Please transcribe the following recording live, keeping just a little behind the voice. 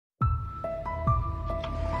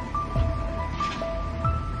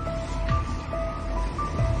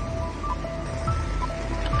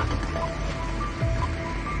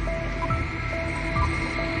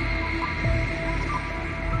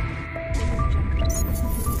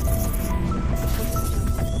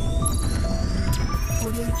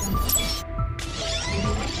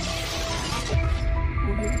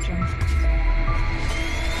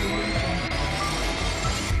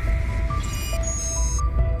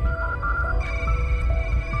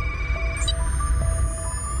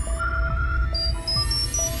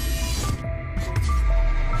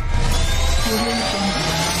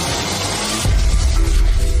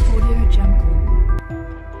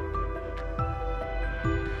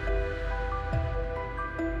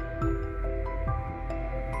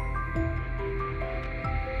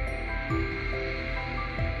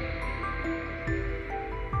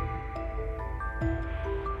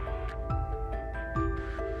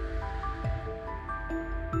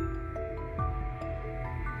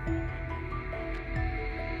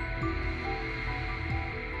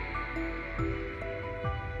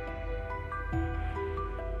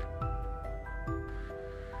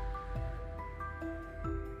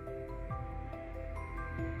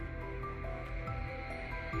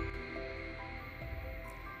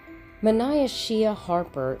MUNIASHIA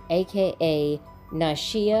HARPER, aka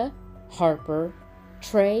Nyashia Harper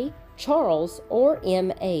Trey Charles, or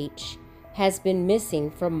M.H., has been missing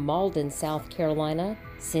from Mauldin, South Carolina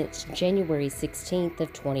since January 16th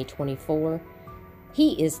of 2024.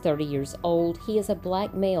 He is 30 years old. He is a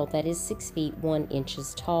black male that is 6 feet 1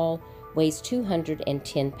 inches tall, weighs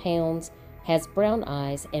 210 pounds, has brown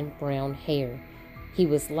eyes and brown hair. He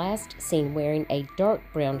was last seen wearing a dark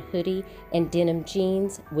brown hoodie and denim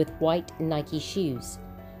jeans with white Nike shoes.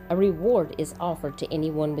 A reward is offered to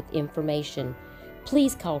anyone with information.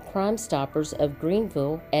 Please call Crime Stoppers of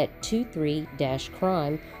Greenville at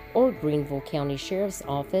 23-CRIME or Greenville County Sheriff's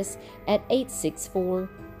Office at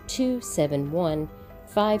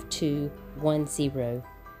 864-271-5210.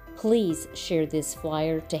 Please share this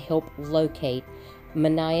flyer to help locate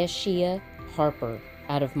MUNIASHIA Harper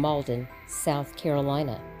out of Mauldin, South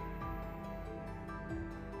Carolina.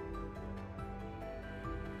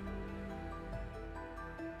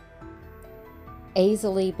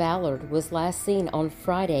 AZALEE Ballard was last seen on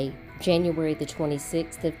Friday, January the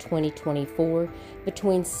 26th of 2024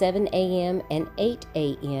 between 7 a.m. and 8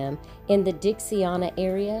 a.m. in the Dixiana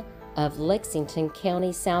area of Lexington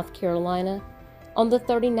County, South Carolina on the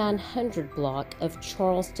 3900 block of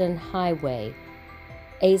Charleston Highway.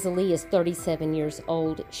 AZALEE is 37 years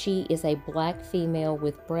old. She is a black female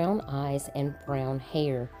with brown eyes and brown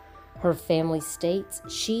hair. Her family states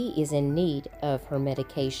she is in need of her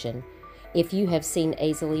medication. If you have seen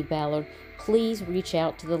AZALEE Ballard, please reach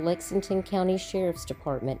out to the Lexington County Sheriff's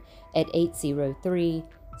Department at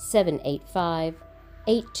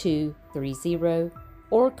 803-785-8230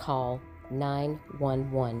 or call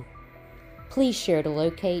 911. Please share to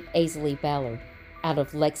locate AZALEE Ballard out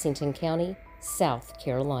of Lexington County, South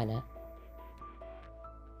Carolina.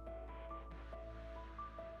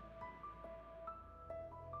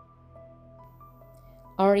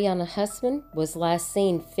 ARYANNA HUSSMANN was last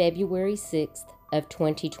seen February 6th of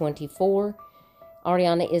 2024.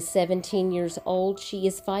 ARYANNA is 17 years old. She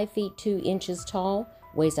is 5 feet 2 inches tall,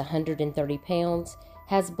 weighs 130 pounds,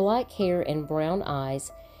 has black hair and brown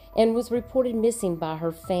eyes, and was reported missing by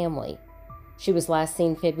her family. She was last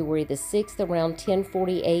seen February the 6th around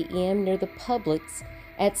 10:40 a.m. near the Publix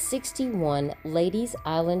at 61 Ladies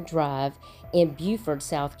Island Drive in Beaufort,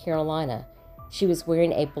 South Carolina. She was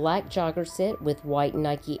wearing a black jogger set with white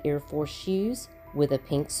Nike Air Force shoes with a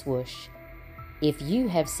pink swoosh. If you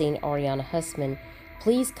have seen ARYANNA HUSSMANN,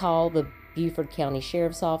 please call the Beaufort County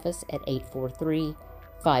Sheriff's Office at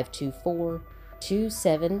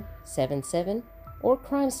 843-524-2777 or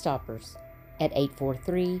Crime Stoppers at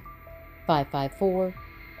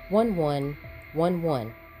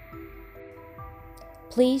 843-554-1111.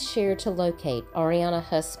 Please share to locate ARYANNA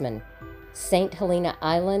HUSSMANN, St. Helena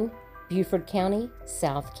Island, Beaufort County,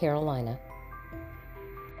 South Carolina.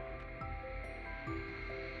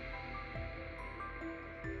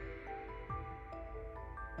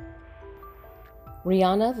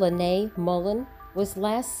 RHYANNA Lene Mullen was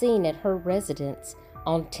last seen at her residence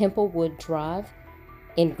on Templewood Drive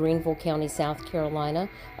in Greenville County, South Carolina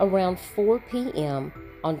around 4 p.m.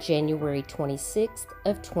 on January 26th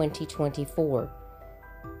of 2024.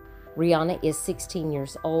 RHYANNA is 16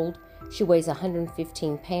 years old. She weighs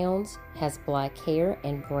 115 pounds, has black hair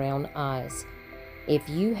and brown eyes. If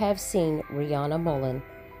you have seen RHYANNA Mullen,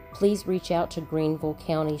 please reach out to Greenville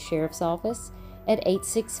County Sheriff's Office at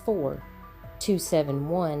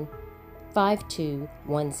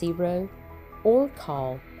 864-271-5210 or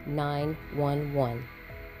call 911.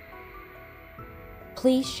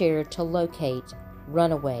 Please share to locate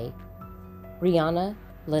runaway RHYANNA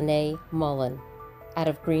Lene Mullen out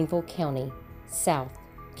of Greenville County, South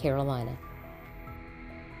Carolina.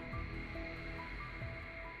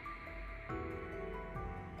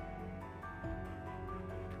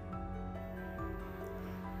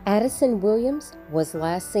 Addison Williams was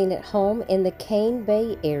last seen at home in the Cane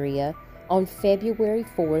Bay area on February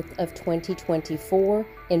 4th of 2024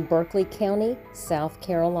 in Berkeley County, South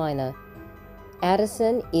Carolina.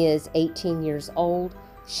 Addison is 18 years old.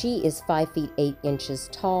 She is 5 feet 8 inches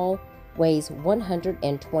tall, weighs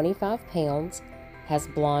 125 pounds, has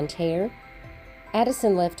blonde hair.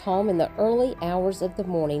 Addison left home in the early hours of the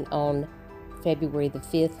morning on February the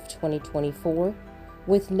 5th of 2024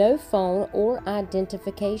 with no phone or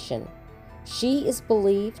identification. She is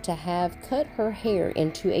believed to have cut her hair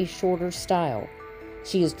into a shorter style.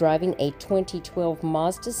 She is driving a 2012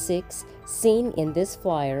 Mazda 6 seen in this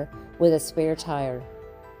flyer with a spare tire.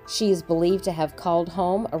 She is believed to have called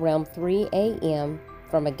home around 3 a.m.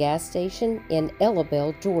 from a gas station in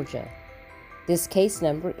Ellabelle, Georgia. This case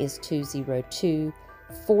number is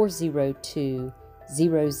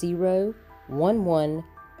 202-402-0011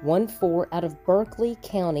 14 out of Berkeley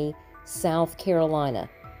County, South Carolina.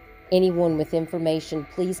 Anyone with information,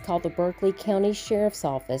 please call the Berkeley County Sheriff's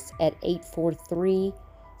Office at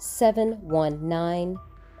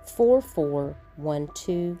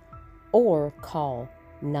 843-719-4412 or call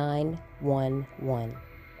 911.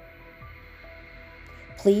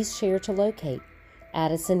 Please share to locate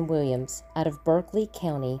Addison Williams out of Berkeley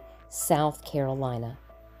County, South Carolina.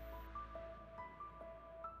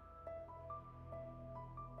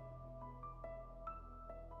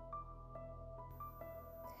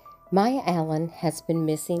 Maya Allen has been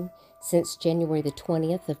missing since January the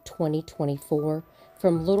 20th of 2024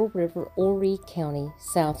 from Little River, Horry County,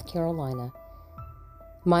 South Carolina.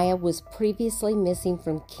 Maya was previously missing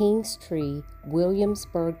from Kingstree,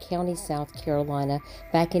 Williamsburg County, South Carolina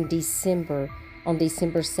back in December, on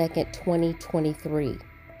December 2nd, 2023.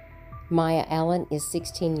 Maya Allen is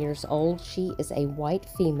 16 years old. She is a white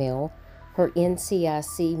female. Her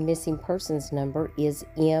NCIC missing persons number is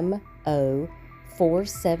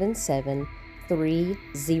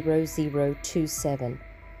MO477-30027.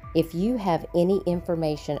 If you have any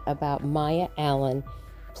information about Maya Allen,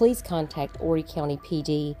 please contact Horry County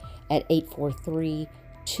PD at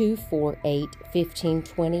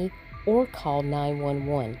 843-248-1520 or call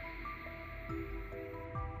 911.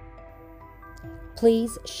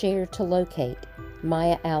 Please share to locate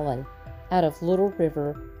Maya Allen out of Little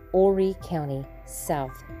River, Horry County,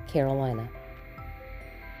 South Carolina.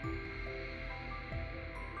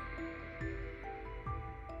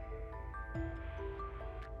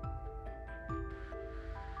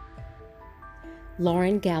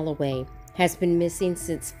 LAURYN Galloway has been missing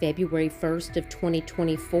since February 1st of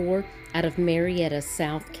 2024 out of Marietta,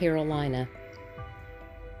 South Carolina.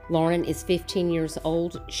 LAURYN is 15 years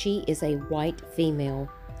old. She is a white female.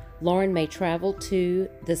 LAURYN may travel to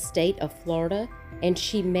the state of Florida, and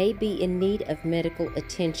she may be in need of medical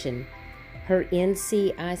attention. Her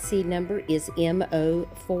NCIC number is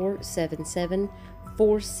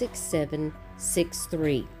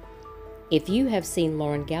MO477-46763. If you have seen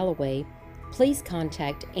LAURYN Galloway, please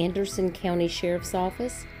contact Anderson County Sheriff's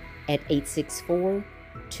Office at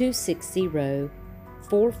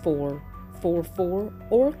 864-260-4444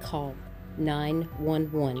 or call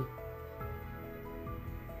 911.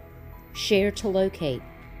 Share to locate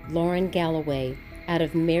LAURYN Galloway out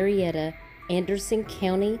of Marietta, Anderson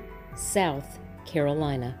County, South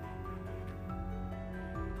Carolina.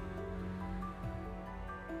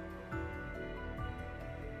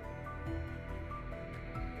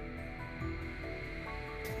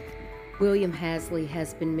 William Hasley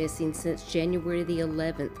has been missing since January the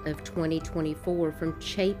 11th of 2024 from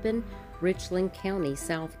Chapin, Richland County,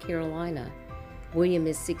 South Carolina. William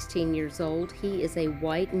is 16 years old. He is a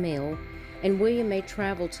white male, and William may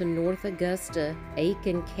travel to North Augusta,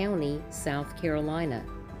 Aiken County, South Carolina.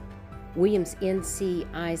 William's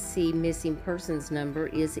NCIC missing persons number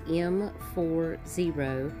is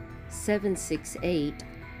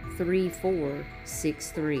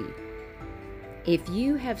M40768-3463. If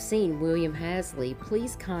you have seen William Hasley,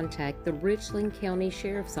 please contact the Richland County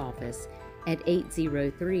Sheriff's Office at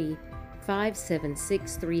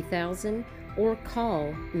 803-576-3000 or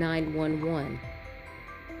call 911.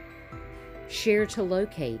 Share to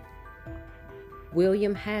locate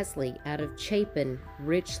William Hasley out of Chapin,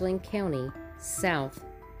 Richland County, South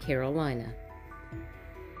Carolina.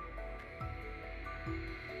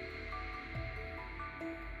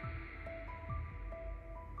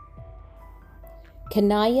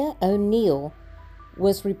 KENIYAH O'Neal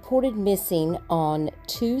was reported missing on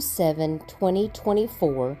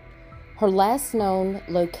 2/7/2024. Her last known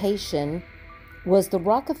location was the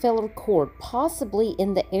Rockefeller Court, possibly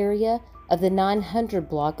in the area of the 900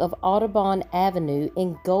 block of Audubon Avenue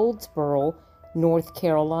in Goldsboro, North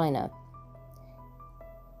Carolina.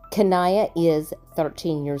 KENIYAH is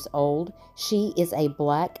 13 years old. She is a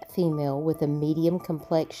black female with a medium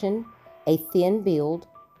complexion, a thin build.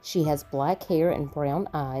 She has black hair and brown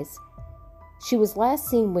eyes. She was last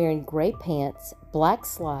seen wearing gray pants, black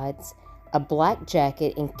slides, a black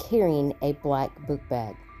jacket, and carrying a black book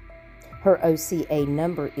bag. Her OCA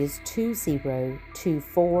number is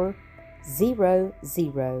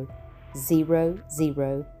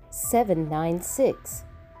 20240000796.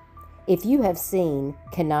 If you have seen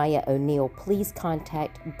KENIYAH O'Neal, please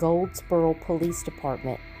contact Goldsboro Police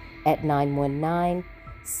Department at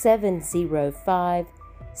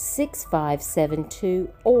 919-705-6572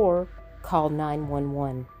 or call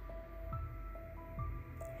 911.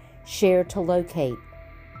 Share to locate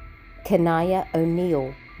KENIYAH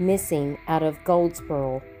O'Neal missing out of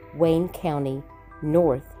Goldsboro, Wayne County,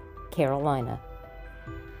 North Carolina.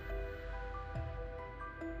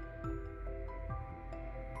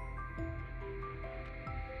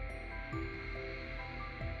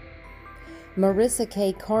 Marissa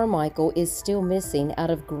K. Carmichael is still missing out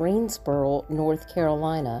of Greensboro, North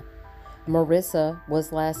Carolina. Marissa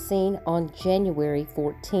was last seen on January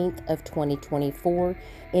 14th of 2024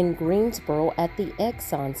 in Greensboro at the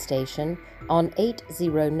Exxon station on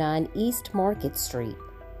 809 East Market Street.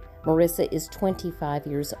 Marissa is 25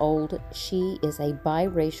 years old. She is a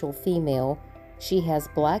biracial female. She has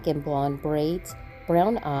black and blonde braids,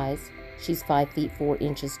 brown eyes. She's 5 feet 4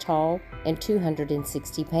 inches tall and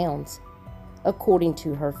 260 pounds. According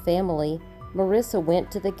to her family, Marissa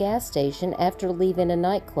went to the gas station after leaving a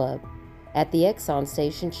nightclub. At the Exxon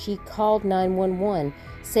station, she called 911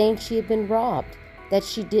 saying she had been robbed, that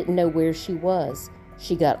she didn't know where she was.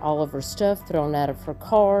 She got all of her stuff thrown out of her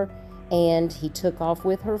car, and he took off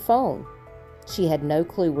with her phone. She had no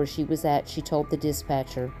clue where she was at, she told the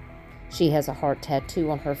dispatcher. She has a heart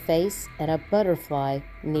tattoo on her face and a butterfly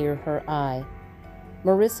near her eye.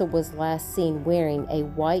 Marissa was last seen wearing a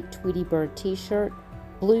white Tweety Bird t-shirt,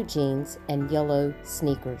 blue jeans, and yellow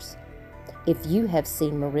sneakers. If you have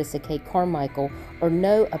seen Marissa K. Carmichael or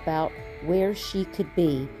know about where she could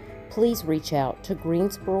be, please reach out to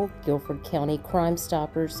Greensboro, Guilford County Crime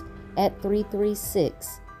Stoppers at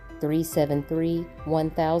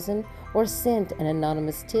 336-373-1000 or send an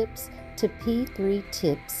anonymous tips to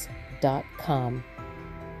p3tips.com.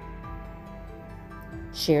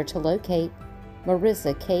 Share to locate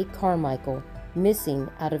Marissa K. Carmichael, missing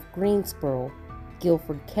out of Greensboro,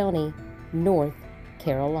 Guilford County, North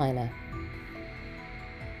Carolina.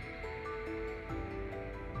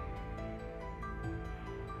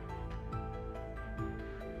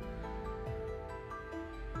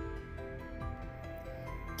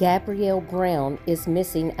 Gabrielle Brown is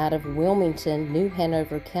missing out of Wilmington, New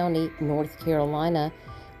Hanover County, North Carolina.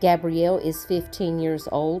 Gabrielle is 15 years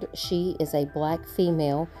old. She is a black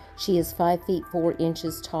female. She is 5 feet 4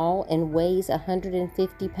 inches tall and weighs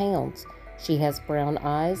 150 pounds. She has brown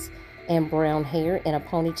eyes and brown hair in a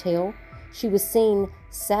ponytail. She was seen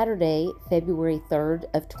Saturday, February 3rd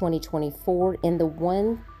of 2024 in the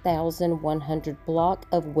 1100 block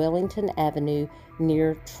of Wellington Avenue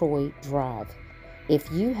near Troy Drive.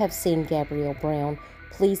 If you have seen Gabrielle Brown,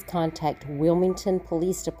 please contact Wilmington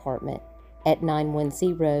Police Department at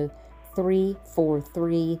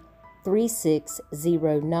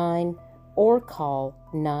 910-343-3609 or call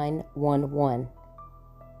 911.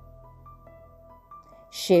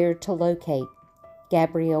 Share to locate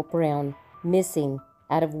Gabrielle Brown, missing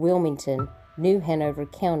out of Wilmington, New Hanover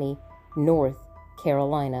County, North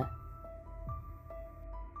Carolina.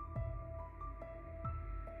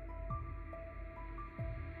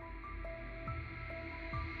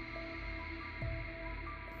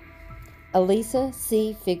 ELISA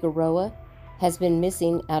C. Figueroa has been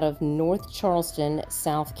missing out of North Charleston,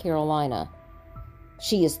 South Carolina.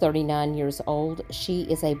 She is 39 years old. She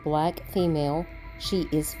is a black female. She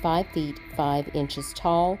is 5 feet 5 inches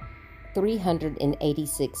tall,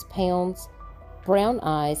 386 pounds, brown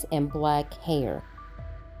eyes, and black hair.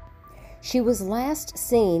 She was last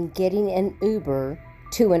seen getting an Uber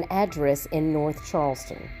to an address in North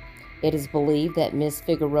Charleston. It is believed that Miss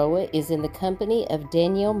Figueroa is in the company of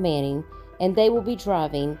Danielle Manning, and they will be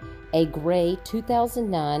driving a gray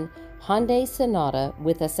 2009 Hyundai Sonata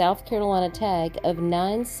with a South Carolina tag of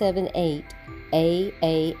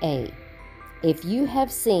 978AAA. If you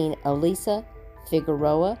have seen ELISA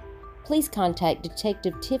Figueroa, please contact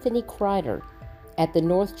Detective Tiffany Kreider at the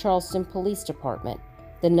North Charleston Police Department.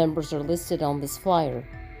 The numbers are listed on this flyer.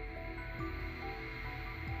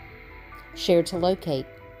 Share to locate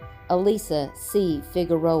ELISA C.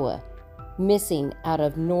 Figueroa, missing out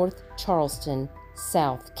of North Charleston,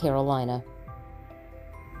 South Carolina.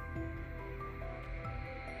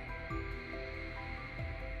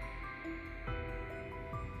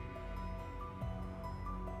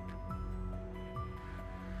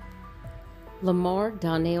 Lamar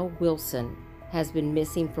Donnell Wilson has been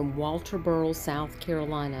missing from Walterboro, South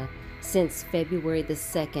Carolina since February the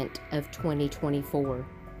 2nd of 2024.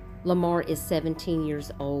 Lamar is 17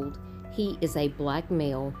 years old. He is a black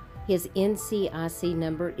male. His NCIC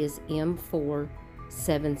number is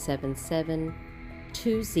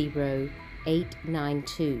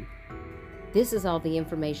M4777208892. This is all the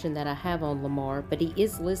information that I have on Lamar, but he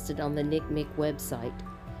is listed on the NCMEC website.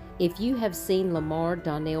 If you have seen Lamar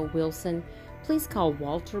Donnell Wilson, please call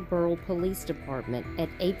Walterboro Police Department at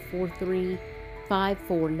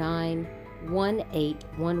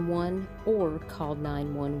 843-549-1811 or call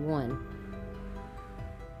 911.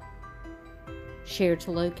 Share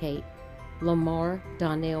to locate Lamar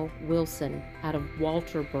Donnell Wilson out of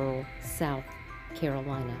Walterboro, South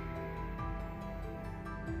Carolina.